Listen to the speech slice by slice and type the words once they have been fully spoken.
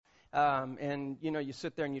and you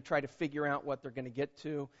sit there and you try to figure out what they're going to get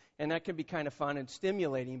to, and that can be kind of fun and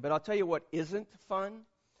stimulating. But I'll tell you what isn't fun.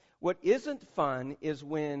 What isn't fun is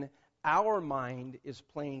when our mind is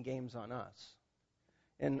playing games on us.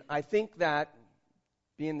 And I think that,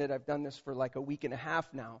 being that I've done this for like a week and a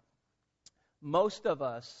half now, most of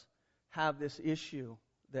us have this issue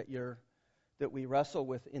that we wrestle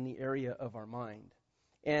with in the area of our mind.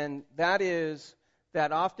 And that is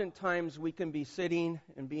that oftentimes we can be sitting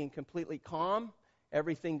and being completely calm,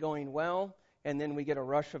 everything going well, and then we get a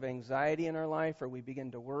rush of anxiety in our life, or we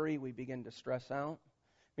begin to worry, we begin to stress out.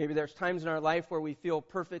 Maybe there's times in our life where we feel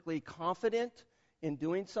perfectly confident in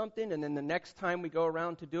doing something, and then the next time we go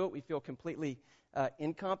around to do it, we feel completely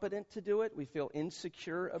incompetent to do it. We feel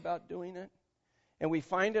insecure about doing it. And we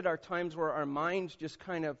find it are times where our minds just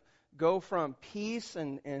kind of go from peace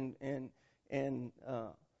and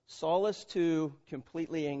solace to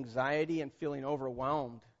completely anxiety and feeling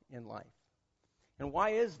overwhelmed in life. And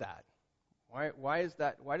why is that? Why is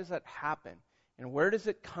that? Why does that happen? And where does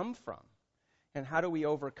it come from? And how do we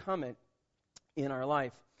overcome it in our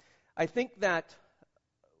life? I think that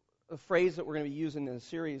a phrase that we're going to be using in the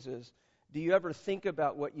series is, do you ever think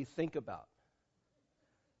about what you think about?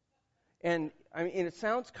 And it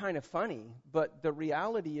sounds kind of funny, but the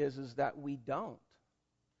reality is that we don't.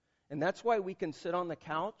 And that's why we can sit on the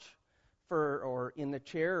couch or in the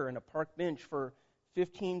chair or in a park bench for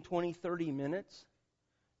 15, 20, 30 minutes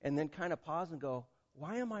and then kind of pause and go,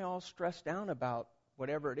 why am I all stressed down about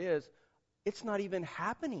whatever it is? It's not even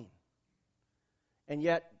happening. And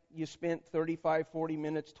yet you spent 35, 40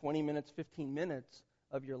 minutes, 20 minutes, 15 minutes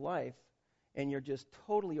of your life, and you're just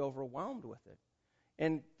totally overwhelmed with it.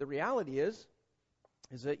 And the reality is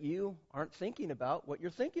that you aren't thinking about what you're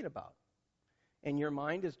thinking about. And your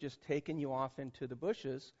mind is just taking you off into the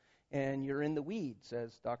bushes, and you're in the weeds,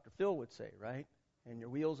 as Dr. Phil would say, right? And your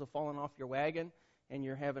wheels have fallen off your wagon, and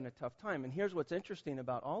you're having a tough time. And here's what's interesting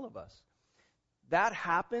about all of us. That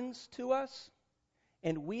happens to us,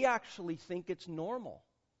 and we actually think it's normal.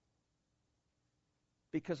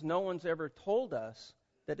 Because no one's ever told us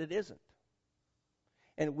that it isn't.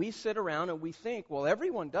 And we sit around and we think, well,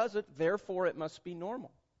 everyone does it, therefore it must be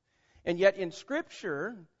normal. And yet in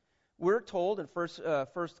Scripture, we're told in 1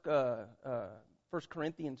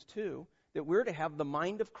 Corinthians 2 that we're to have the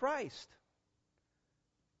mind of Christ.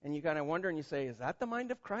 And you kind of wonder and you say, is that the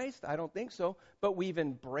mind of Christ? I don't think so. But we've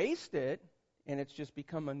embraced it, and it's just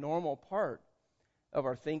become a normal part of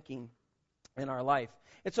our thinking in our life.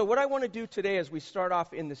 And so what I want to do today as we start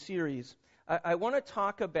off in the series, I want to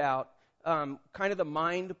talk about kind of the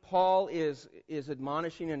mind. Paul is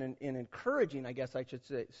admonishing and encouraging, I guess I should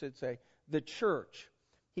say, the church.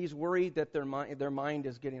 He's worried that their mind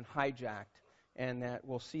is getting hijacked, and that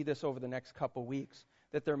we'll see this over the next couple weeks,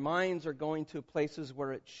 that their minds are going to places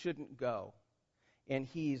where it shouldn't go. And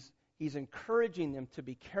he's encouraging them to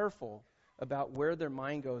be careful about where their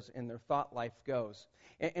mind goes and their thought life goes.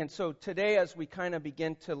 And so today, as we kind of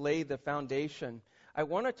begin to lay the foundation, I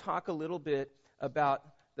want to talk a little bit about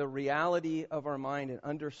the reality of our mind and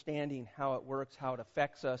understanding how it works, how it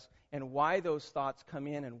affects us, and why those thoughts come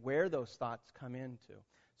in and where those thoughts come into.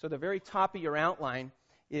 So the very top of your outline,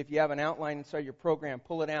 if you have an outline inside your program,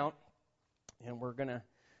 pull it out, and we're going to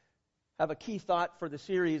have a key thought for the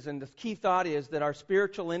series. And the key thought is that our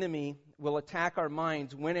spiritual enemy will attack our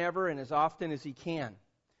minds whenever and as often as he can,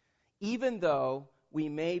 even though we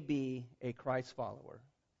may be a Christ follower.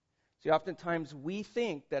 See, oftentimes we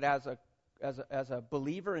think that as a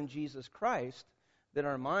believer in Jesus Christ, that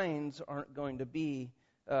our minds aren't going to be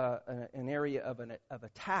an area of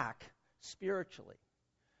attack spiritually.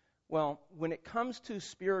 Well, when it comes to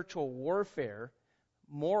spiritual warfare,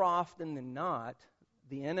 more often than not,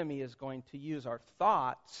 the enemy is going to use our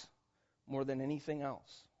thoughts more than anything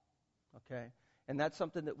else. Okay? And that's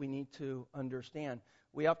something that we need to understand.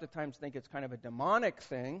 We oftentimes think it's kind of a demonic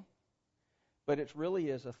thing, but it really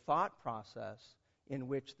is a thought process in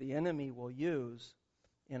which the enemy will use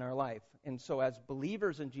in our life. And so as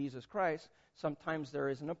believers in Jesus Christ, sometimes there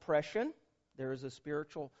is an oppression. There is a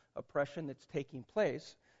spiritual oppression that's taking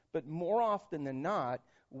place. But more often than not,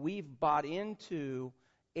 we've bought into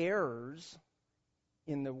errors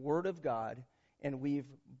in the Word of God, and we've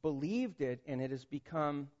believed it, and it has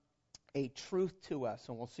become a truth to us.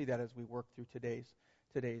 And we'll see that as we work through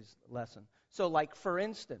today's lesson. So like, for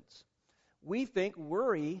instance, we think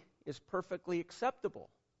worry is perfectly acceptable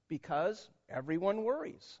because everyone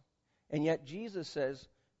worries. And yet Jesus says,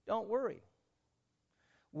 don't worry.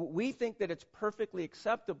 We think that it's perfectly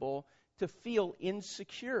acceptable to feel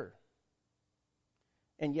insecure.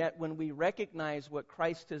 And yet when we recognize what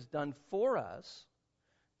Christ has done for us,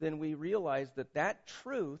 then we realize that that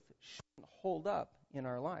truth shouldn't hold up in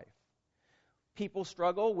our life. People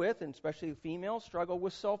struggle with, and especially females, struggle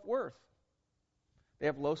with self-worth. They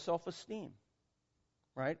have low self-esteem,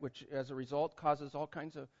 right? Which, as a result, causes all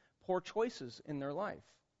kinds of poor choices in their life.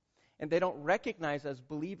 And they don't recognize as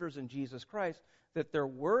believers in Jesus Christ that their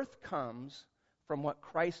worth comes from what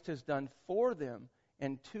Christ has done for them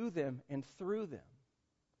and to them and through them.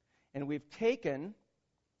 And we've taken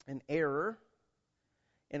an error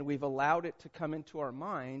and we've allowed it to come into our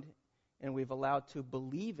mind and we've allowed to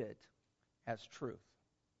believe it as truth.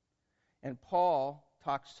 And Paul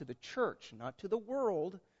talks to the church, not to the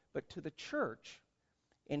world, but to the church,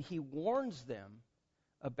 and he warns them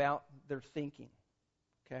about their thinking.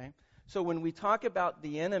 Okay? So when we talk about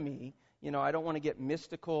the enemy, I don't want to get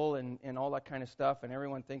mystical and all that kind of stuff, and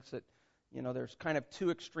everyone thinks that, there's kind of two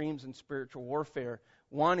extremes in spiritual warfare.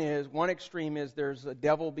 One extreme is there's a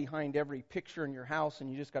devil behind every picture in your house, and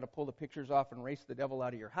you just got to pull the pictures off and race the devil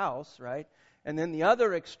out of your house, right? And then the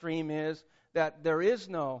other extreme is that there is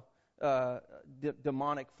no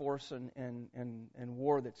demonic force and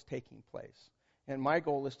war that's taking place. And my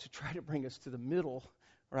goal is to try to bring us to the middle,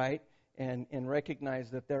 right? And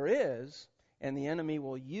recognize that there is, and the enemy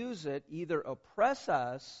will use it, either oppress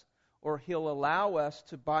us or he'll allow us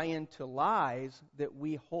to buy into lies that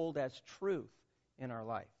we hold as truth in our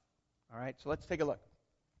life. All right, so let's take a look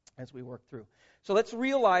as we work through. So let's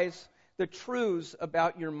realize the truths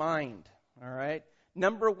about your mind. All right,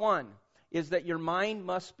 number one is that your mind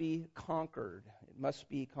must be conquered. It must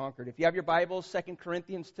be conquered. If you have your Bibles, 2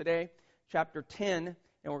 Corinthians today, chapter 10,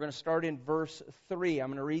 and we're going to start in verse 3. I'm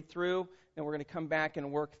going to read through, and we're going to come back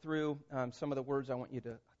and work through some of the words I want you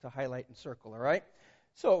to highlight and circle, all right?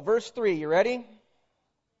 So, verse 3, you ready?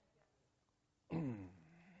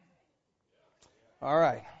 All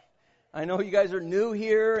right. I know you guys are new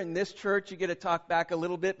here in this church. You get to talk back a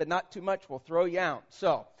little bit, but not too much. We'll throw you out.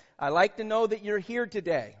 So, I like to know that you're here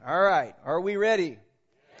today. All right. Are we ready?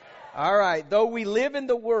 Yeah. All right. Though we live in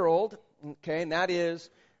the world, okay, and that is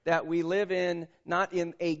that we live in, not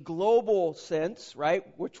in a global sense, right,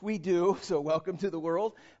 which we do, so welcome to the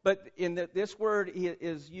world, but this word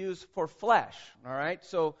is used for flesh, all right?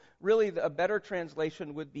 So really a better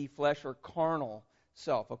translation would be flesh or carnal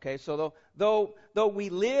self, okay? So though we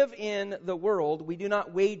live in the world, we do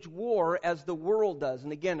not wage war as the world does.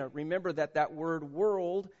 And again, remember that word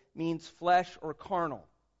world means flesh or carnal.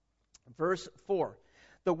 Verse 4.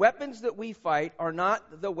 The weapons that we fight are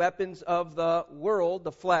not the weapons of the world,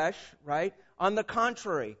 the flesh, right? On the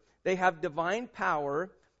contrary, they have divine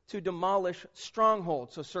power to demolish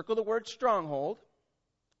strongholds. So circle the word stronghold.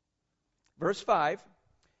 Verse 5.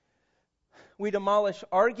 We demolish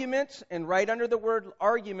arguments, and right under the word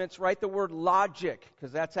arguments, write the word logic,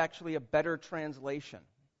 because that's actually a better translation.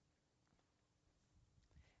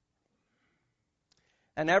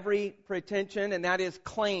 And every pretension, and that is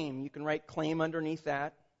claim, you can write claim underneath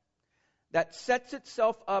that sets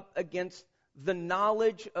itself up against the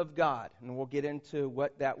knowledge of God. And we'll get into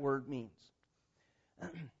what that word means.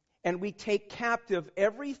 And we take captive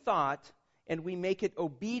every thought, and we make it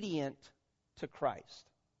obedient to Christ.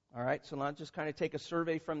 All right, so now just kind of take a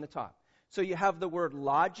survey from the top. So you have the word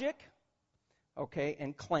logic, okay,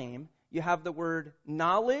 and claim. You have the word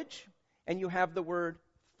knowledge, and you have the word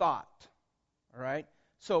thought. All right?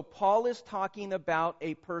 So Paul is talking about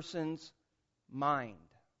a person's mind,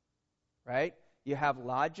 right? You have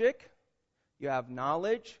logic, you have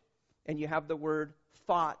knowledge, and you have the word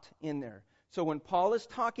thought in there. So when Paul is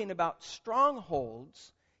talking about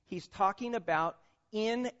strongholds, he's talking about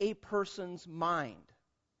in a person's mind.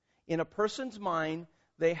 In a person's mind,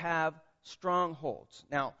 they have strongholds.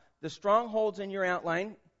 Now, the strongholds in your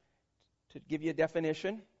outline, to give you a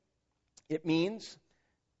definition, it means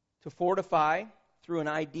to fortify through an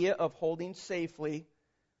idea of holding safely,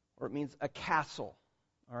 or it means a castle,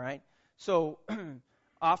 all right? So,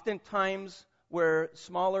 oftentimes where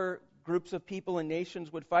smaller groups of people and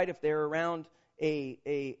nations would fight, if they're around a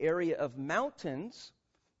area of mountains,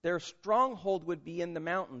 their stronghold would be in the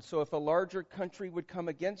mountains. So if a larger country would come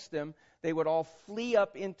against them, they would all flee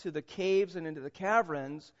up into the caves and into the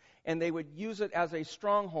caverns, and they would use it as a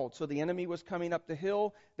stronghold. So the enemy was coming up the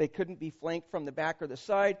hill. They couldn't be flanked from the back or the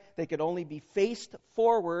side. They could only be faced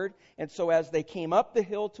forward. And so as they came up the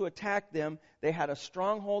hill to attack them, they had a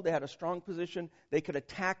stronghold. They had a strong position. They could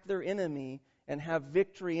attack their enemy and have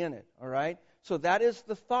victory in it. All right? So that is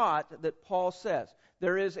the thought that Paul says.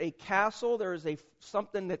 There is a castle. There is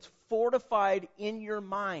something that's fortified in your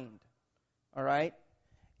mind. All right?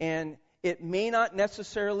 And it may not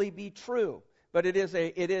necessarily be true, but it is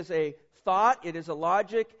a thought, it is a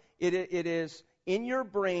logic, it is in your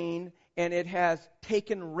brain, and it has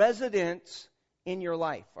taken residence in your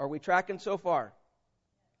life. Are we tracking so far?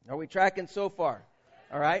 Are we tracking so far?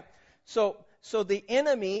 All right? So the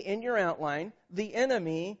enemy, in your outline, the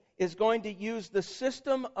enemy is going to use the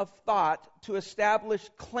system of thought to establish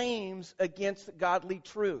claims against godly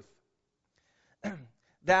truth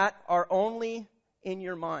that are only in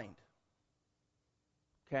your mind.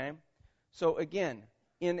 Okay? So again,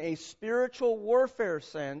 in a spiritual warfare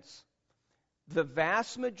sense, the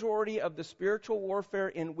vast majority of the spiritual warfare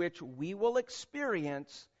in which we will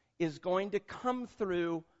experience is going to come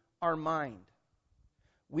through our mind.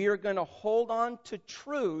 We are going to hold on to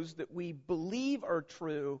truths that we believe are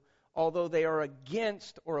true, although they are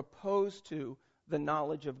against or opposed to the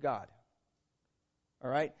knowledge of God. All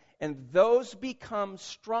right? And those become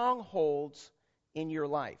strongholds in your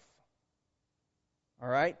life. All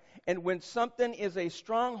right? And when something is a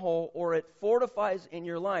stronghold or it fortifies in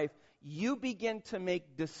your life, you begin to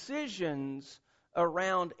make decisions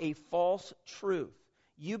around a false truth.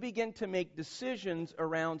 You begin to make decisions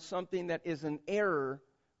around something that is an error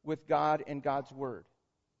with God and God's Word.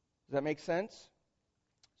 Does that make sense?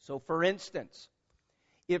 So, for instance,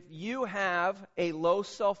 if you have a low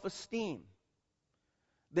self-esteem,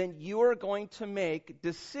 then you are going to make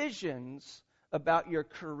decisions about your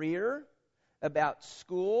career, about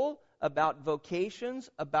school, about vocations,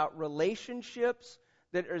 about relationships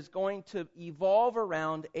that is going to evolve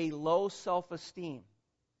around a low self-esteem.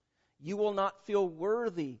 You will not feel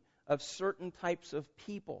worthy of certain types of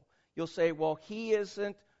people. You'll say, well, he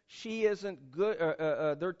isn't, she isn't good,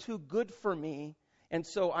 they're too good for me, and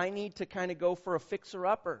so I need to kind of go for a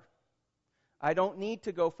fixer-upper. I don't need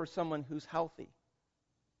to go for someone who's healthy,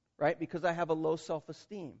 right? Because I have a low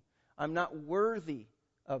self-esteem. I'm not worthy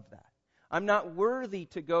of that. I'm not worthy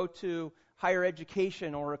to go to higher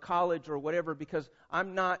education or a college or whatever because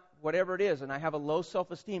I'm not whatever it is, and I have a low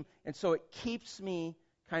self-esteem, and so it keeps me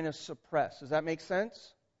kind of suppressed. Does that make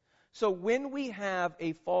sense? So when we have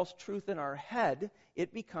a false truth in our head,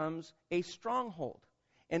 it becomes a stronghold,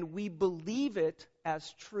 and we believe it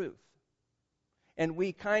as truth. And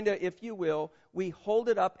we kind of, if you will, we hold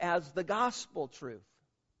it up as the gospel truth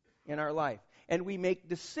in our life. And we make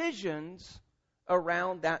decisions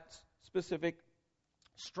around that specific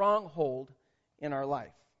stronghold in our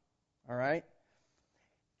life. All right?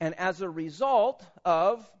 And as a result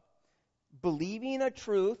of believing a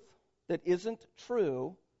truth that isn't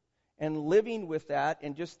true and living with that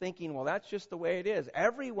and just thinking, well, that's just the way it is.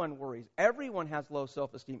 Everyone worries. Everyone has low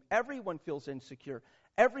self-esteem. Everyone feels insecure.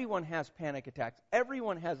 Everyone has panic attacks.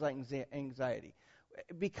 Everyone has anxiety.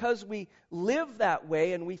 Because we live that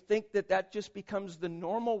way and we think that that just becomes the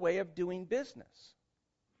normal way of doing business.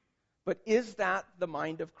 But is that the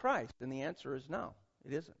mind of Christ? And the answer is no,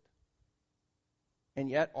 it isn't. And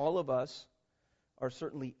yet all of us are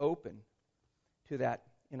certainly open to that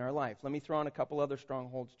in our life. Let me throw in a couple other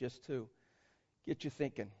strongholds just to get you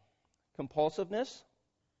thinking. Compulsiveness,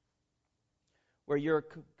 where you're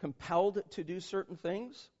compelled to do certain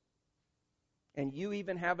things, and you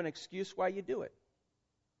even have an excuse why you do it.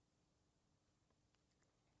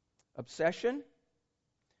 Obsession,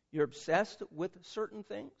 you're obsessed with certain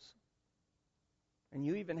things, and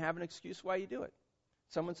you even have an excuse why you do it.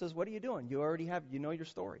 Someone says, what are you doing? You know your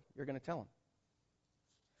story. You're going to tell them.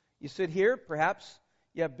 You sit here, perhaps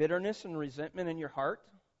you have bitterness and resentment in your heart.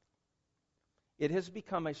 It has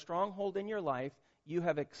become a stronghold in your life. You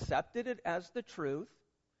have accepted it as the truth,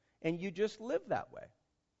 and you just live that way.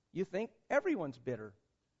 You think everyone's bitter.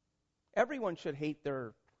 Everyone should hate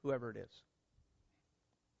their whoever it is.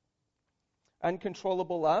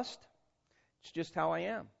 Uncontrollable lust, it's just how I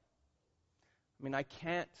am. I mean, I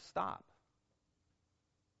can't stop.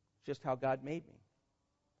 It's just how God made me.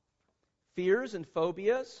 Fears and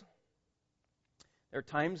phobias. There are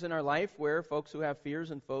times in our life where folks who have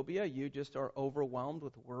fears and phobia, you just are overwhelmed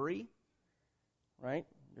with worry, right?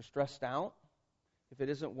 You're stressed out. If it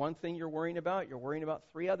isn't one thing you're worrying about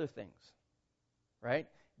 3 other things, right?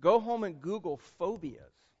 Go home and Google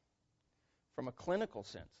phobias from a clinical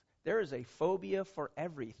sense. There is a phobia for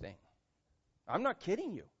everything. I'm not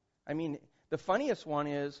kidding you. I mean, the funniest one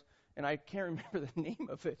is, and I can't remember the name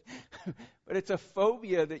of it, but it's a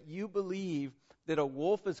phobia that you believe that a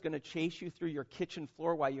wolf is going to chase you through your kitchen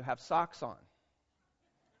floor while you have socks on.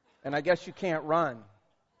 And I guess you can't run,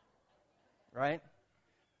 right?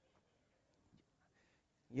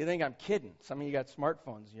 You think I'm kidding. Some of you got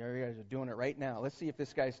smartphones. You guys are doing it right now. Let's see if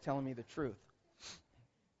this guy's telling me the truth.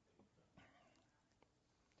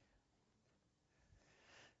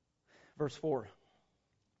 Verse 4.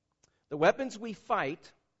 The weapons we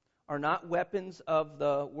fight are not weapons of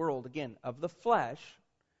the world, again, of the flesh.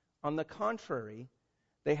 On the contrary,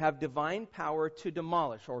 They have divine power to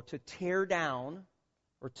demolish or to tear down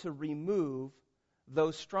or to remove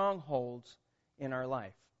those strongholds in our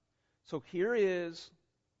life. So here is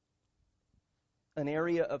an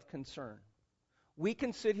area of concern. We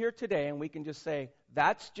can sit here today and we can just say,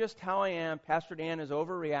 that's just how I am. Pastor Dan is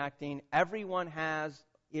overreacting. Everyone has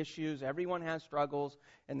issues. Everyone has struggles.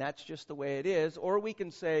 And that's just the way it is. Or we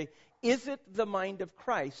can say, is it the mind of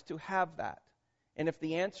Christ to have that? And if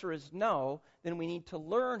the answer is no, then we need to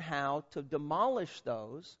learn how to demolish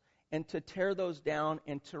those and to tear those down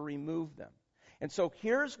and to remove them. And so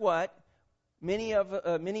here's what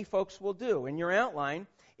many folks will do in your outline,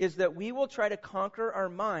 is that we will try to conquer our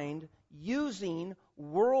mind using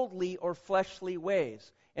worldly or fleshly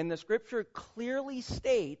ways. And the Scripture clearly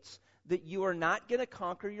states that you are not going to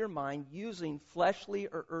conquer your mind using fleshly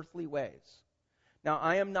or earthly ways. Now,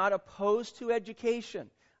 I am not opposed to education.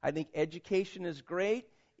 I think education is great.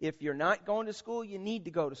 If you're not going to school, you need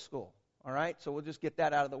to go to school. All right? So we'll just get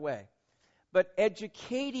that out of the way. But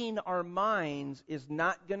educating our minds is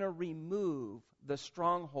not going to remove the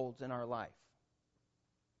strongholds in our life.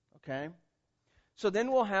 Okay? So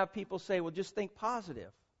then we'll have people say, well, just think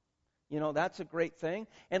positive. You know, that's a great thing.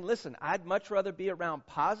 And listen, I'd much rather be around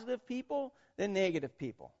positive people than negative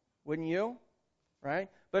people. Wouldn't you? Right?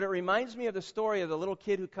 But it reminds me of the story of the little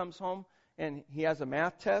kid who comes home and he has a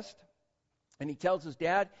math test. And he tells his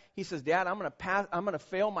dad, he says, Dad, I'm going to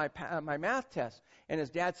fail my math test. And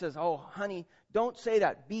his dad says, oh, honey, don't say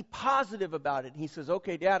that. Be positive about it. And he says,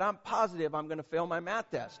 okay, Dad, I'm positive I'm going to fail my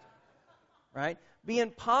math test. Right?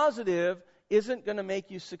 Being positive isn't going to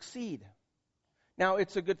make you succeed. Now,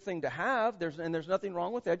 it's a good thing to have, and there's nothing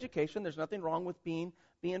wrong with education. There's nothing wrong with being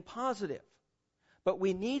positive. But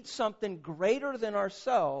we need something greater than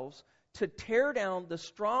ourselves to tear down the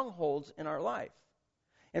strongholds in our life.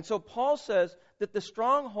 And so Paul says that the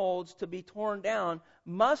strongholds to be torn down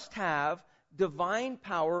must have divine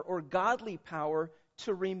power or godly power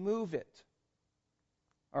to remove it.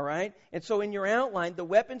 All right? And so in your outline, the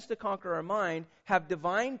weapons to conquer our mind have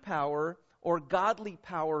divine power or godly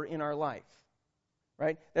power in our life.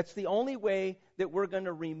 Right? That's the only way that we're going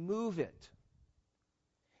to remove it.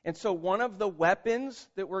 And so one of the weapons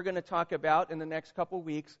that we're going to talk about in the next couple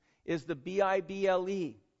weeks is the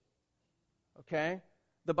Bible. Okay?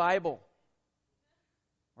 The Bible.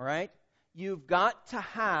 All right? You've got to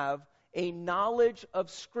have a knowledge of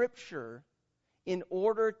Scripture in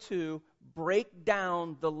order to break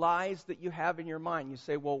down the lies that you have in your mind. You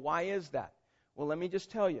say, well, why is that? Well, let me just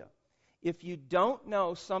tell you. If you don't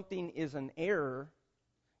know something is an error,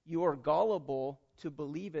 you are gullible to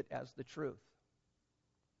believe it as the truth.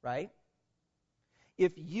 Right?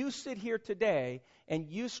 If you sit here today and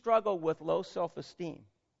you struggle with low self-esteem,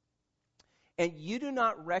 and you do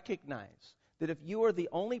not recognize that if you are the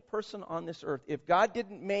only person on this earth, if God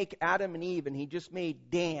didn't make Adam and Eve and He just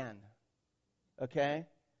made Dan, okay,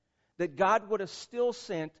 that God would have still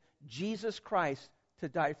sent Jesus Christ to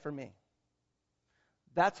die for me.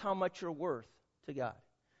 That's how much you're worth to God.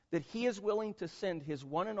 That He is willing to send His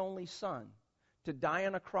one and only Son to die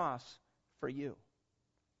on a cross for you.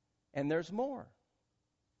 And there's more.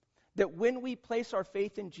 That when we place our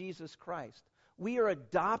faith in Jesus Christ, we are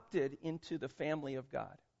adopted into the family of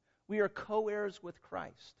God. We are co-heirs with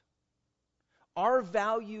Christ. Our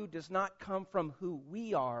value does not come from who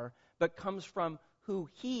we are, but comes from who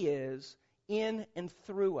He is in and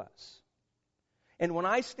through us. And when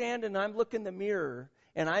I stand and I'm looking in the mirror,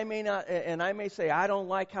 and I may say, I don't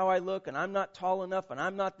like how I look, and I'm not tall enough, and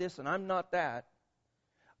I'm not this, and I'm not that,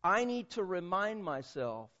 I need to remind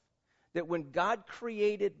myself that when God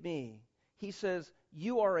created me, He says,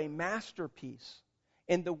 you are a masterpiece.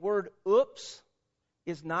 And the word oops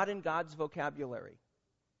is not in God's vocabulary.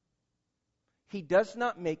 He does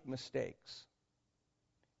not make mistakes.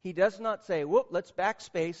 He does not say, whoop, let's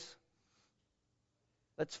backspace.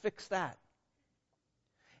 Let's fix that.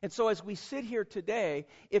 And so as we sit here today,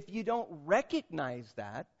 if you don't recognize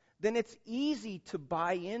that, then it's easy to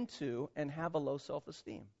buy into and have a low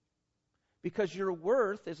self-esteem. Because your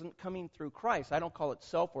worth isn't coming through Christ. I don't call it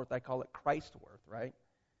self-worth, I call it Christ-worth, right?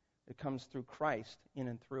 It comes through Christ in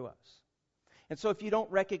and through us. And so if you don't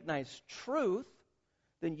recognize truth,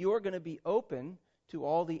 then you're going to be open to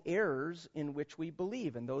all the errors in which we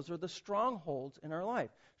believe. And those are the strongholds in our life.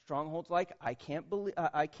 Strongholds like, I can't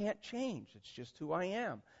change. It's just who I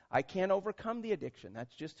am. I can't overcome the addiction.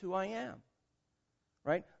 That's just who I am.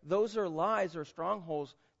 Right? Those are lies or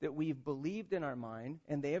strongholds that we've believed in our mind,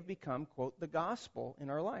 and they have become, quote, the gospel in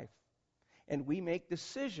our life. And we make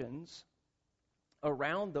decisions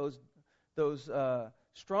around those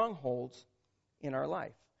strongholds in our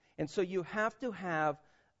life. And so you have to have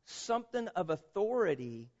something of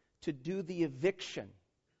authority to do the eviction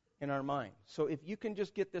in our mind. So if you can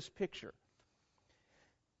just get this picture.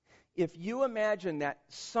 If you imagine that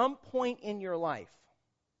some point in your life,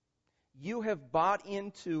 you have bought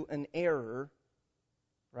into an error,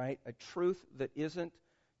 right? A truth that isn't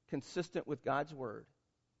consistent with God's Word.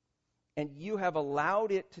 And you have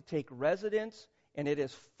allowed it to take residence, and it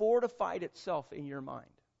has fortified itself in your mind.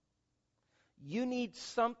 You need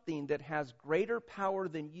something that has greater power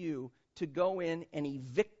than you to go in and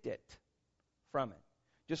evict it from it.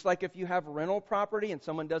 Just like if you have rental property and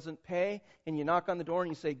someone doesn't pay, and you knock on the door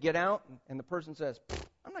and you say, "Get out," and the person says,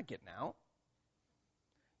 "I'm not getting out."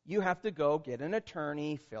 You have to go get an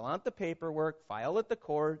attorney, fill out the paperwork, file at the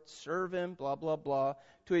court, serve him, blah, blah, blah,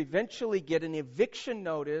 to eventually get an eviction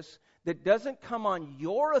notice that doesn't come on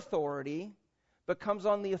your authority, but comes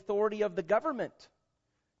on the authority of the government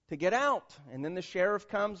to get out. And then the sheriff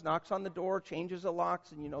comes, knocks on the door, changes the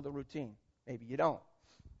locks, and you know the routine. Maybe you don't.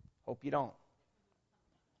 Hope you don't.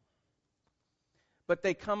 But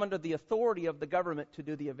they come under the authority of the government to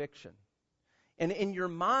do the eviction. And in your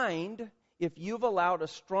mind, if you've allowed a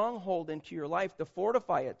stronghold into your life to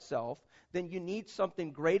fortify itself, then you need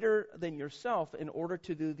something greater than yourself in order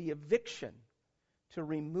to do the eviction, to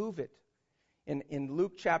remove it. In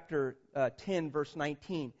Luke chapter 10, verse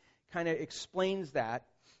 19, kind of explains that.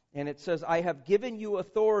 And it says, "I have given you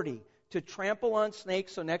authority to trample on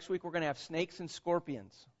snakes." So next week we're going to have snakes and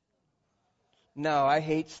scorpions. No, I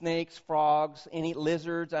hate snakes, frogs, any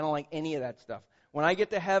lizards. I don't like any of that stuff. When I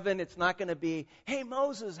get to heaven, it's not going to be, "Hey,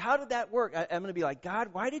 Moses, how did that work?" I'm going to be like,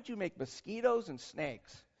 "God, why did you make mosquitoes and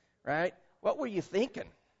snakes?" Right? What were you thinking?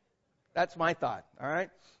 That's my thought, all right?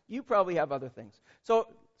 You probably have other things. So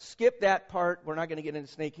skip that part. We're not going to get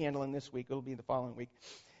into snake handling this week. It'll be the following week.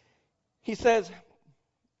 He says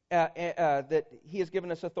that he has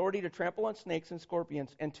given us authority to trample on snakes and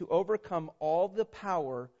scorpions and to overcome all the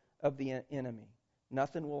power of the enemy.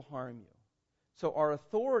 Nothing will harm you. So our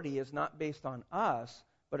authority is not based on us,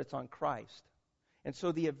 but it's on Christ. And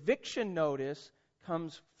so the eviction notice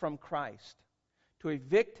comes from Christ. To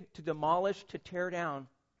evict, to demolish, to tear down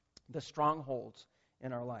the strongholds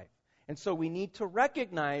in our life. And so we need to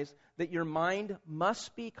recognize that your mind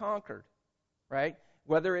must be conquered, right?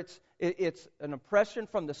 Whether it's an oppression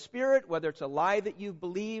from the Spirit, whether it's a lie that you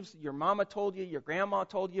believe, your mama told you, your grandma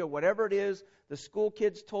told you, whatever it is, the school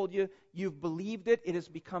kids told you, you've believed it, it has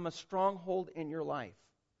become a stronghold in your life.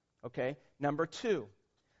 Okay? Number 2,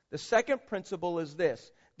 the second principle is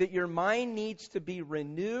this, that your mind needs to be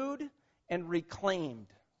renewed and reclaimed.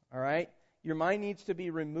 All right? Your mind needs to be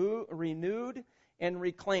renewed and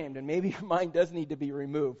reclaimed. And maybe your mind does need to be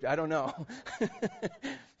removed. I don't know.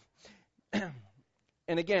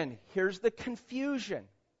 And again, here's the confusion.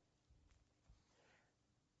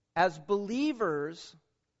 As believers,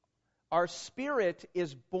 our spirit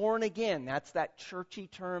is born again. That's that churchy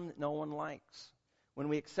term that no one likes. When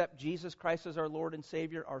we accept Jesus Christ as our Lord and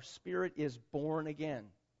Savior, our spirit is born again.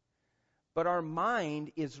 But our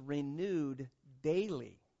mind is renewed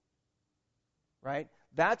daily. Right?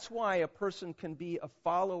 That's why a person can be a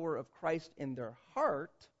follower of Christ in their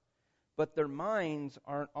heart, but their minds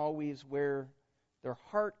aren't always where their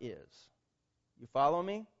heart is. You follow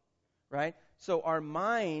me? Right? So our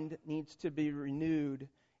mind needs to be renewed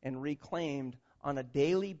and reclaimed on a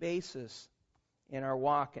daily basis in our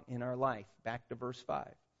walk and in our life. Back to verse 5.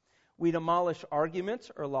 We demolish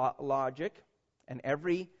arguments or logic and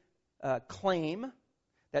every claim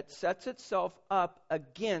that sets itself up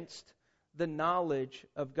against the knowledge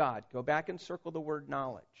of God. Go back and circle the word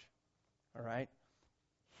knowledge. All right?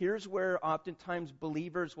 Here's where oftentimes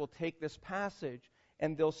believers will take this passage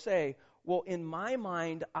and they'll say, well, in my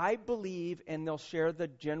mind, I believe, and they'll share the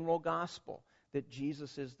general gospel, that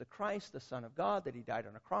Jesus is the Christ, the Son of God, that He died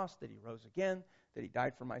on a cross, that He rose again, that He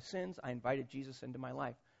died for my sins. I invited Jesus into my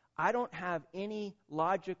life. I don't have any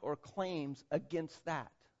logic or claims against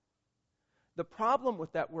that. The problem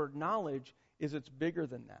with that word knowledge is it's bigger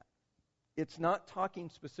than that. It's not talking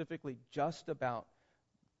specifically just about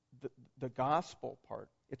the gospel part.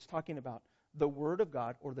 It's talking about the Word of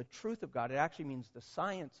God or the truth of God. It actually means the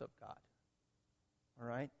science of God. All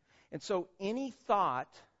right? And so any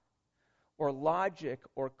thought or logic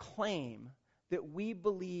or claim that we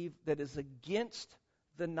believe that is against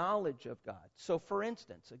the knowledge of God. So for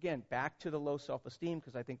instance, again, back to the low self-esteem,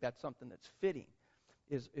 because I think that's something that's fitting,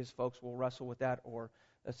 is folks will wrestle with that, or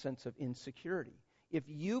a sense of insecurity. If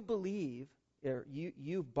you believe, or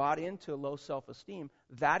you bought into low self-esteem,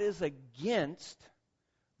 that is against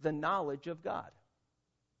the knowledge of God.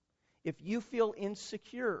 If you feel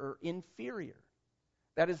insecure or inferior,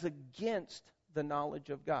 that is against the knowledge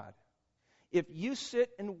of God. If you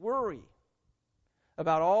sit and worry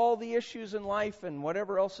about all the issues in life and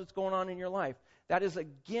whatever else that's going on in your life, that is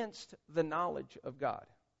against the knowledge of God.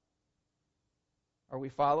 Are we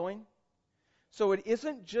following? So it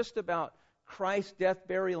isn't just about Christ's death,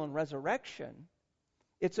 burial, and resurrection.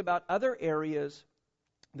 It's about other areas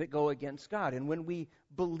that go against God. And when we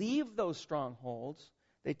believe those strongholds,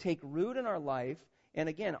 they take root in our life. And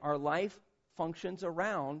again, our life functions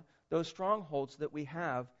around those strongholds that we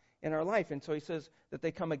have in our life. And so he says that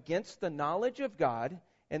they come against the knowledge of God.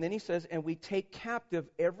 And then he says, and we take captive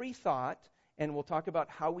every thought. And we'll talk about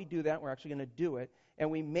how we do that. We're actually going to do it.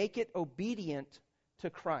 And we make it obedient to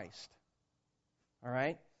Christ. All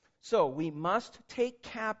right? So we must take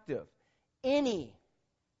captive any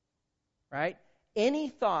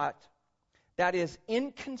thought that is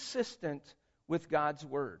inconsistent with God's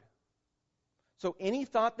Word. So any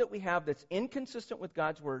thought that we have that's inconsistent with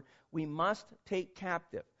God's Word, we must take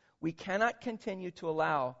captive. We cannot continue to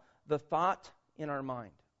allow the thought in our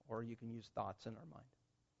mind, or you can use thoughts in our mind.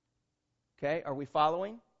 Okay, are we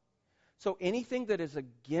following? So anything that is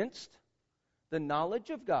against the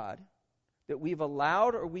knowledge of God, that we've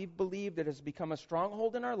allowed or we've believed that has become a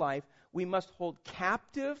stronghold in our life, we must hold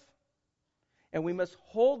captive, and we must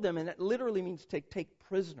hold them, and that literally means take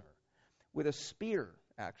prisoner with a spear,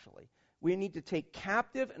 actually. We need to take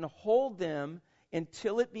captive and hold them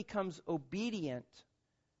until it becomes obedient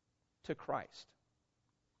to Christ.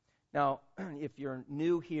 Now, if you're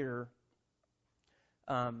new here,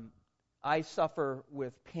 I suffer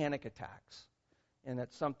with panic attacks. And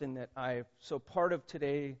that's something that so part of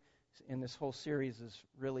today in this whole series is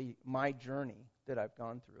really my journey that I've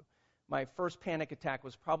gone through. My first panic attack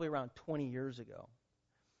was probably around 20 years ago.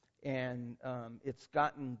 And it's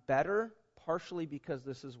gotten better, partially because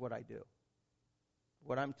this is what I do.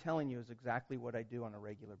 What I'm telling you is exactly what I do on a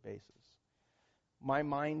regular basis. My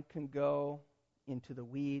mind can go into the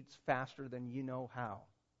weeds faster than you know how.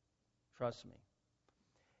 Trust me.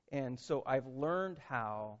 And so I've learned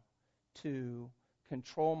how to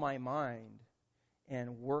control my mind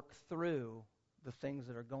and work through the things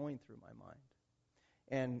that are going through my mind.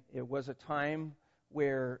 And it was a time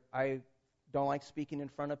where I don't like speaking in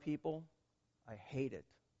front of people. I hate it.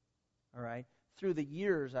 All right? Through the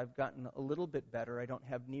years, I've gotten a little bit better. I don't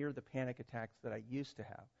have near the panic attacks that I used to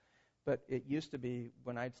have. But it used to be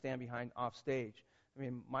when I'd stand behind off stage, I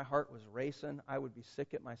mean, my heart was racing. I would be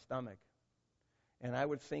sick at my stomach. And I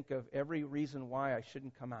would think of every reason why I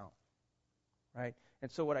shouldn't come out. Right? And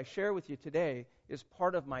so what I share with you today is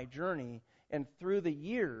part of my journey. And through the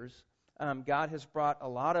years, God has brought a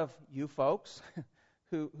lot of you folks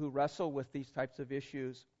who wrestle with these types of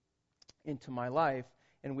issues into my life.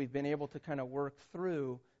 And we've been able to kind of work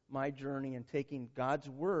through my journey and taking God's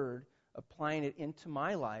Word, applying it into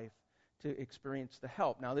my life to experience the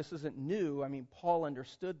help. Now, this isn't new. I mean, Paul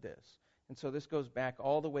understood this. And so this goes back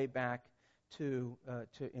all the way back to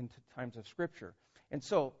into times of Scripture. And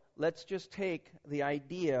so let's just take the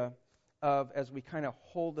idea of, as we kind of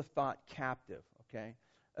hold the thought captive, okay?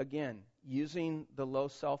 Again, using the low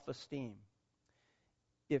self-esteem.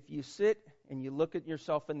 If you sit and you look at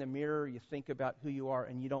yourself in the mirror, you think about who you are,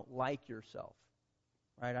 and you don't like yourself,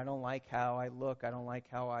 right? I don't like how I look. I don't like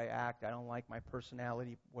how I act. I don't like my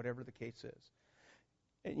personality, whatever the case is.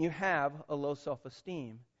 And you have a low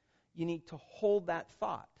self-esteem. You need to hold that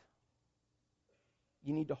thought.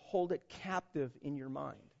 You need to hold it captive in your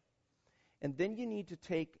mind. And then you need to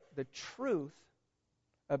take the truth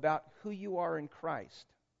about who you are in Christ,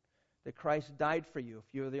 that Christ died for you. If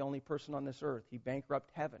you're the only person on this earth, He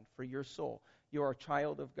bankrupted heaven for your soul. You are a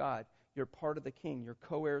child of God. You're part of the King. You're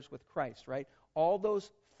co-heirs with Christ, right? All those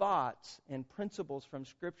thoughts and principles from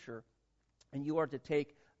Scripture, and you are to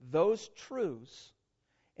take those truths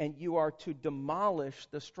and you are to demolish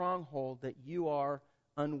the stronghold that you are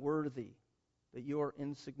unworthy, that you are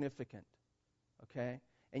insignificant, okay?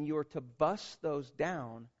 And you are to bust those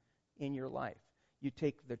down in your life. You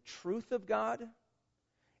take the truth of God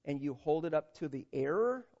and you hold it up to the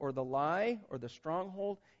error or the lie or the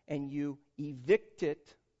stronghold and you evict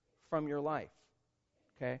it from your life,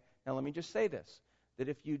 okay? Now let me just say this, that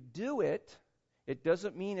if you do it, it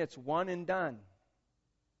doesn't mean it's one and done.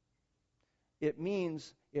 It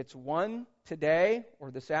means it's one today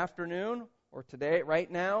or this afternoon or today, right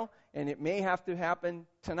now, and it may have to happen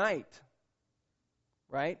tonight,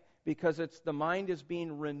 right? Because the mind is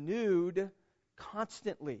being renewed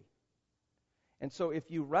constantly. And so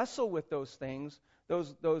if you wrestle with those things,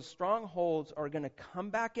 those strongholds are going to come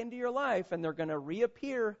back into your life and they're going to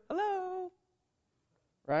reappear. Hello?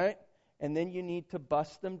 Right? And then you need to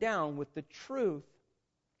bust them down with the truth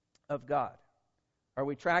of God. Are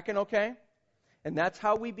we tracking okay? And that's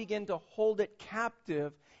how we begin to hold it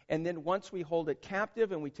captive. And then once we hold it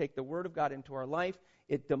captive and we take the Word of God into our life,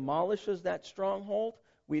 it demolishes that stronghold.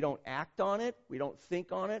 We don't act on it. We don't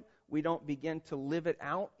think on it. We don't begin to live it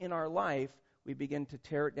out in our life. We begin to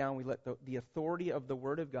tear it down. We let the authority of the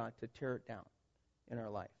Word of God to tear it down in our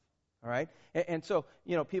life. All right? And so,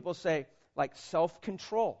 people say, like,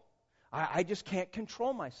 self-control. I just can't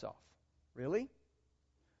control myself. Really?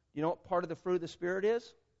 You know what part of the fruit of the Spirit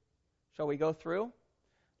is? Shall we go through?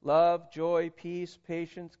 Love, joy, peace,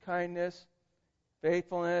 patience, kindness,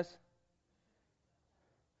 faithfulness,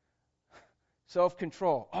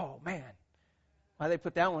 self-control. Oh, man. Why they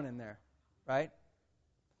put that one in there? Right?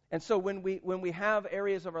 And so when we have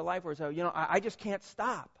areas of our life where it's, I just can't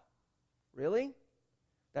stop. Really?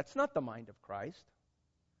 That's not the mind of Christ.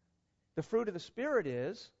 The fruit of the Spirit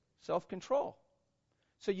is self-control.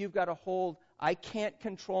 So you've got to hold, I can't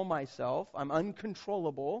control myself. I'm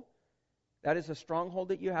uncontrollable. That is a stronghold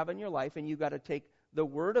that you have in your life, and you've got to take the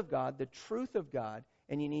Word of God, the truth of God,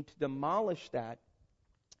 and you need to demolish that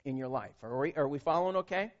in your life. Are we following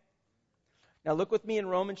okay? Now look with me in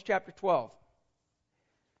Romans chapter 12.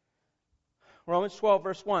 Romans 12,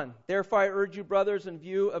 verse 1. Therefore I urge you, brothers, in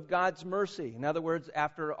view of God's mercy. In other words,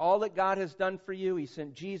 after all that God has done for you, He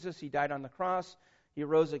sent Jesus, He died on the cross, He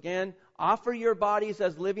rose again. Offer your bodies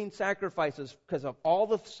as living sacrifices because of all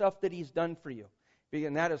the stuff that He's done for you.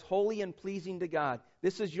 And that is holy and pleasing to God.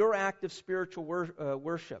 This is your act of spiritual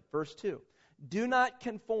worship. Verse 2. Do not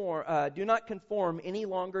conform any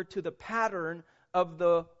longer to the pattern of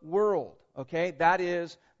the world. Okay? That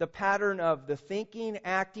is the pattern of the thinking,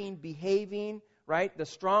 acting, behaving, right? The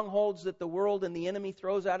strongholds that the world and the enemy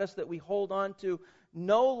throws at us that we hold on to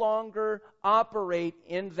no longer operate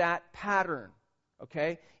in that pattern.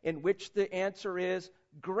 Okay? In which the answer is,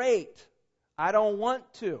 great, I don't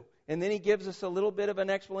want to. And then he gives us a little bit of an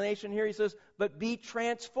explanation here. He says, but be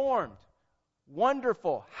transformed.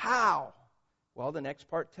 Wonderful. How? Well, the next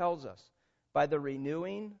part tells us, by the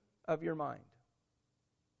renewing of your mind.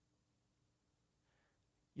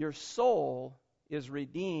 Your soul is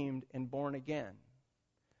redeemed and born again.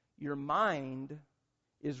 Your mind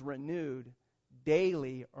is renewed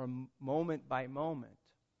daily or moment by moment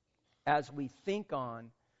as we think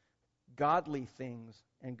on godly things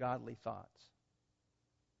and godly thoughts.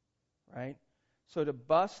 Right? So to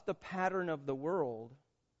bust the pattern of the world,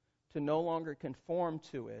 to no longer conform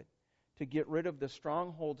to it, to get rid of the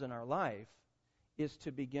strongholds in our life, is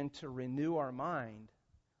to begin to renew our mind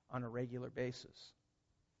on a regular basis.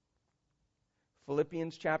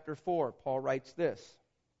 Philippians chapter 4, Paul writes this.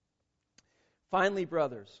 Finally,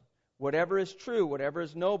 brothers, whatever is true, whatever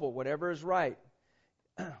is noble, whatever is right,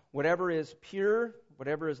 whatever is pure,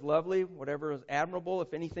 whatever is lovely, whatever is admirable,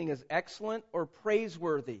 if anything is excellent or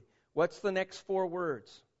praiseworthy. What's the next 4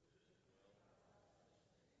 words?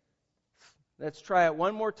 Let's try it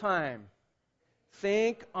one more time.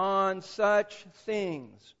 Think on such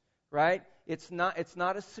things, right? It's not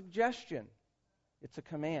a suggestion. It's a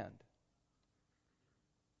command.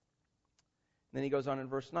 Then he goes on in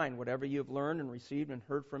verse 9, whatever you have learned and received and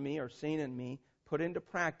heard from me or seen in me, put into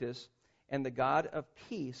practice, and the God of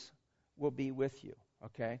peace will be with you.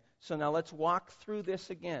 Okay? So now let's walk through this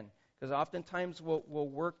again. Because oftentimes we'll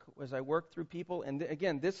work, as I work through people, and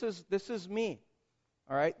again, this is me.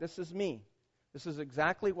 All right? This is me. This is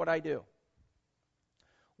exactly what I do.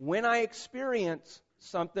 When I experience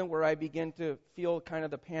something where I begin to feel kind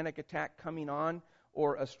of the panic attack coming on,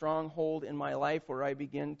 or a stronghold in my life where I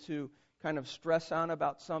begin to kind of stress out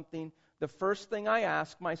about something, the first thing I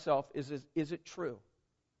ask myself is it true?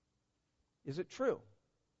 Is it true?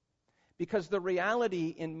 Because the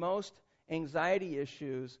reality in most anxiety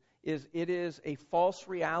issues is it is a false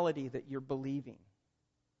reality that you're believing.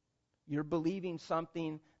 You're believing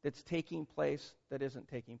something that's taking place that isn't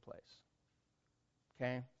taking place.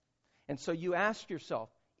 Okay? And so you ask yourself,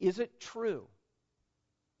 is it true?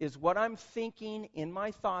 Is what I'm thinking in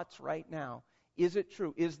my thoughts right now, is it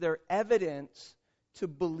true? Is there evidence to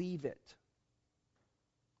believe it?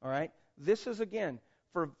 All right? This is, again,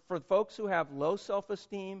 for folks who have low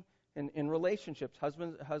self-esteem in relationships,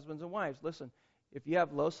 husbands and wives, listen, if you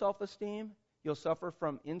have low self-esteem, you'll suffer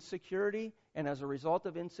from insecurity, and as a result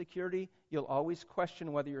of insecurity, you'll always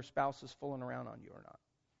question whether your spouse is fooling around on you or not.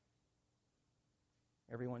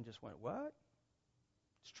 Everyone just went, what?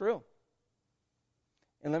 It's true.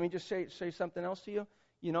 And let me just say something else to you.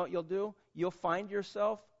 You know what you'll do? You'll find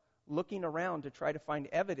yourself looking around to try to find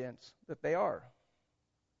evidence that they are.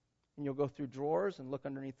 And you'll go through drawers and look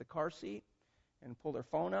underneath the car seat and pull their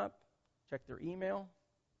phone up, check their email.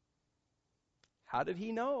 How did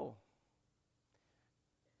he know?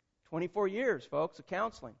 24 years, folks, of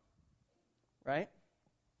counseling. right?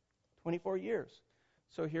 24 years.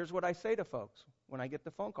 So here's what I say to folks when I get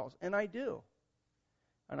the phone calls, and I do.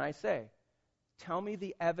 And I say, tell me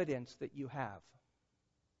the evidence that you have.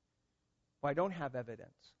 Well, I don't have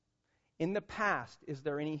evidence. In the past, is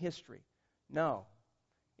there any history? No.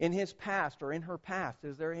 In his past or in her past,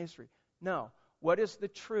 is there a history? No. What is the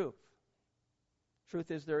truth?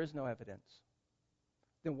 Truth is there is no evidence.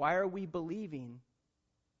 Then why are we believing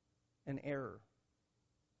an error?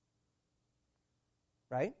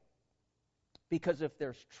 Right? Because if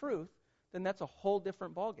there's truth, then that's a whole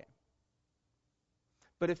different ballgame.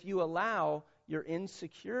 But if you allow your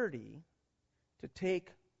insecurity to take,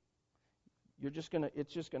 it's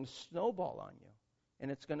just going to snowball on you,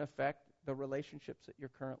 and it's going to affect the relationships that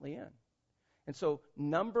you're currently in. And so,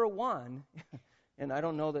 number one, and I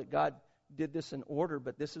don't know that God did this in order,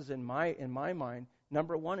 but this is in my mind.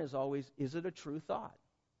 Number one is always: is it a true thought?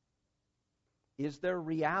 Is there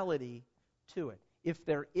reality to it? If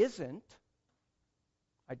there isn't,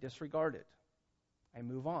 I disregard it. I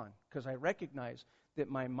move on because I recognize that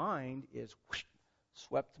my mind is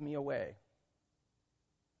swept me away.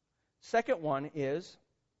 Second one is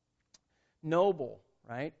noble,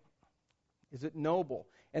 right? Is it noble?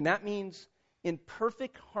 And that means in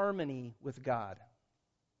perfect harmony with God.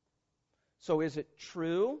 So is it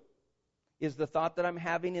true? Is the thought that I'm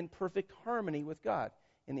having in perfect harmony with God?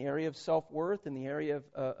 In the area of self-worth, in the area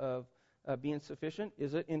of being sufficient,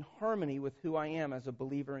 is it in harmony with who I am as a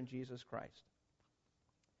believer in Jesus Christ?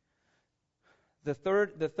 The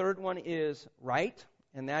third one is right,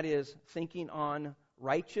 and that is thinking on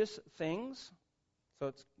righteous things. So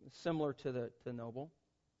it's similar to the noble.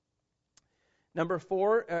 Number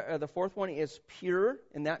four, the fourth one is pure,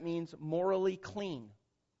 and that means morally clean.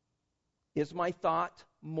 Is my thought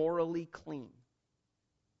morally clean?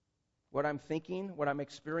 What I'm thinking, what I'm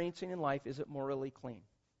experiencing in life, is it morally clean?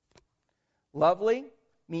 Lovely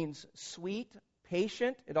means sweet,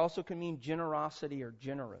 patient. It also can mean generosity or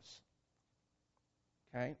generous.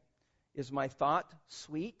 Okay? Is my thought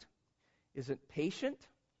sweet? Is it patient?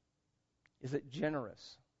 Is it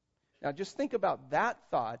generous? Now just think about that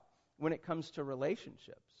thought when it comes to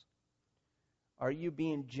relationships. Are you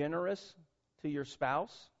being generous to your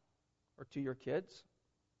spouse or to your kids?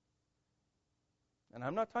 And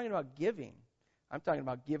I'm not talking about giving. I'm talking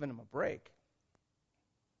about giving them a break.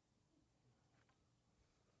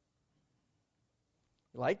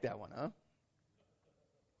 You like that one, huh?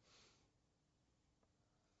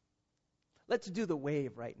 Let's do the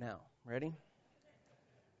wave right now. Ready?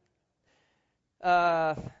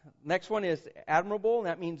 Next one is admirable, and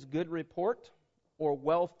that means good report or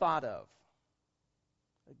well thought of.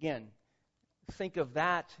 Again, think of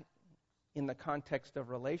that in the context of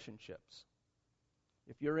relationships.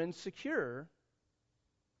 If you're insecure,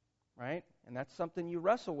 right, and that's something you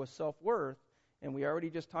wrestle with, self-worth, and we already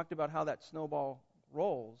just talked about how that snowball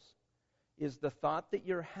rolls, is the thought that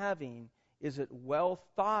you're having, is it well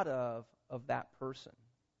thought of that person?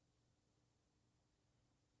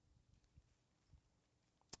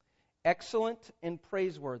 Excellent and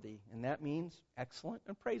praiseworthy, and that means excellent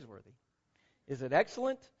and praiseworthy. Is it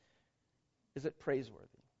excellent? Is it praiseworthy?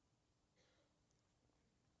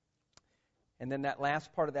 And then that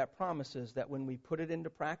last part of that promise is that when we put it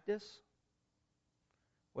into practice,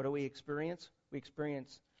 what do we experience? We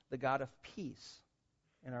experience the God of peace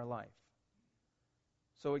in our life.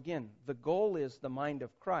 So again, the goal is the mind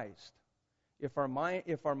of Christ. If our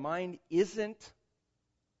mind isn't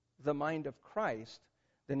the mind of Christ,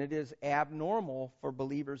 then it is abnormal for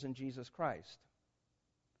believers in Jesus Christ.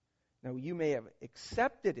 Now, you may have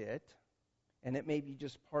accepted it, and it may be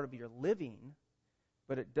just part of your living,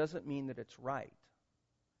 but it doesn't mean that it's right.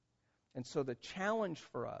 And so the challenge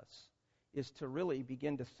for us is to really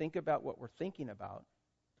begin to think about what we're thinking about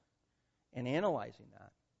and analyzing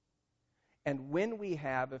that. And when we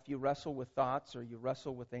have, if you wrestle with thoughts or you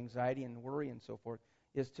wrestle with anxiety and worry and so forth,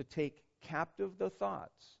 is to take captive the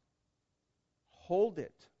thoughts, hold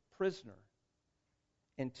it prisoner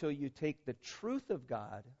until you take the truth of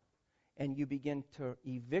God and you begin to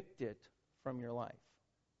evict it from your life.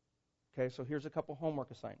 Okay, so here's a couple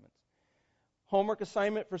homework assignments. Homework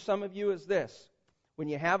assignment for some of you is this. When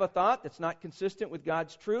you have a thought that's not consistent with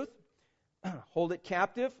God's truth, hold it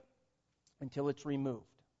captive until it's removed.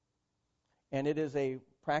 And it is a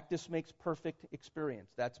practice makes perfect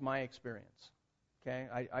experience. That's my experience. Okay,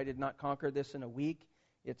 I did not conquer this in a week.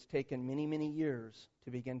 It's taken many, many years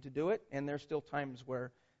to begin to do it, and there's still times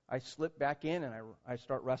where I slip back in and I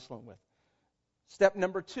start wrestling with. Step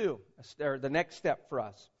number 2, or the next step for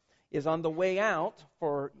us, is on the way out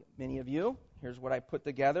for many of you. Here's what I put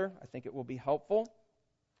together. I think it will be helpful,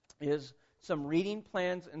 is some reading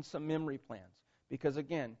plans and some memory plans. Because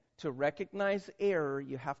again, to recognize error,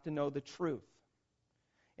 you have to know the truth.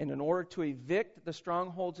 And in order to evict the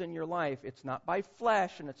strongholds in your life, it's not by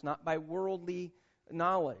flesh and it's not by worldly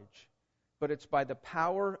knowledge, but it's by the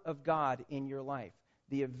power of God in your life.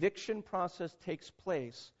 The eviction process takes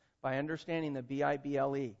place by understanding the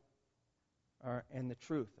Bible and the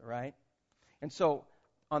truth, all right? And so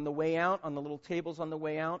on the way out, on the little tables on the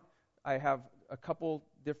way out, I have a couple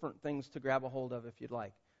different things to grab a hold of if you'd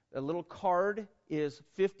like. A little card is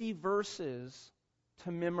 50 verses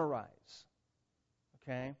to memorize.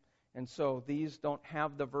 Okay? And so these don't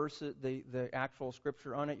have the verses, the actual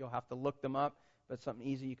scripture on it. You'll have to look them up, but it's something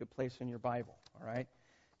easy you could place in your Bible. All right?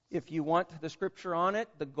 If you want the scripture on it,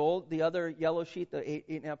 the other yellow sheet, the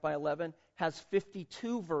 8.5 by 11, has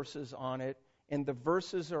 52 verses on it, and the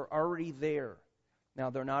verses are already there. Now,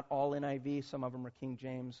 they're not all NIV. Some of them are King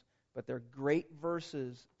James, but they're great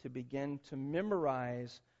verses to begin to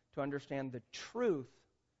memorize to understand the truth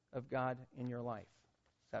of God in your life.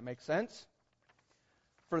 Does that make sense?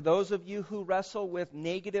 For those of you who wrestle with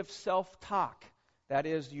negative self-talk, that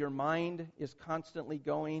is, your mind is constantly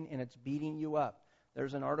going and it's beating you up.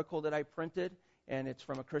 There's an article that I printed, and it's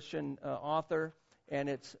from a Christian author, and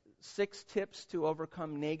it's 6 tips to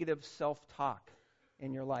overcome negative self-talk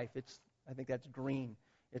in your life. I think that's green.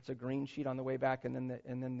 It's a green sheet on the way back, and then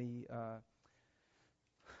the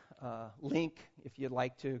link, if you'd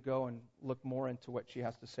like to go and look more into what she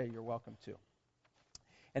has to say, you're welcome to.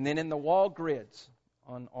 And then in the wall grids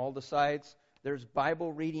on all the sides, there's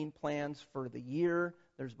Bible reading plans for the year.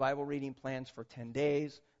 There's Bible reading plans for 10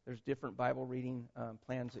 days. There's different Bible reading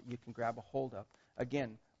plans that you can grab a hold of.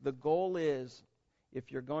 Again, the goal is,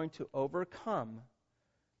 if you're going to overcome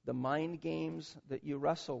the mind games that you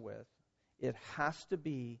wrestle with, it has to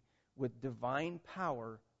be with divine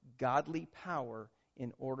power, godly power,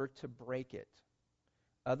 in order to break it.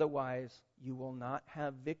 Otherwise, you will not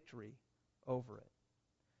have victory over it.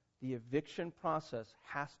 The eviction process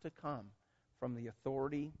has to come from the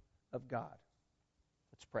authority of God.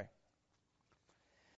 Let's pray.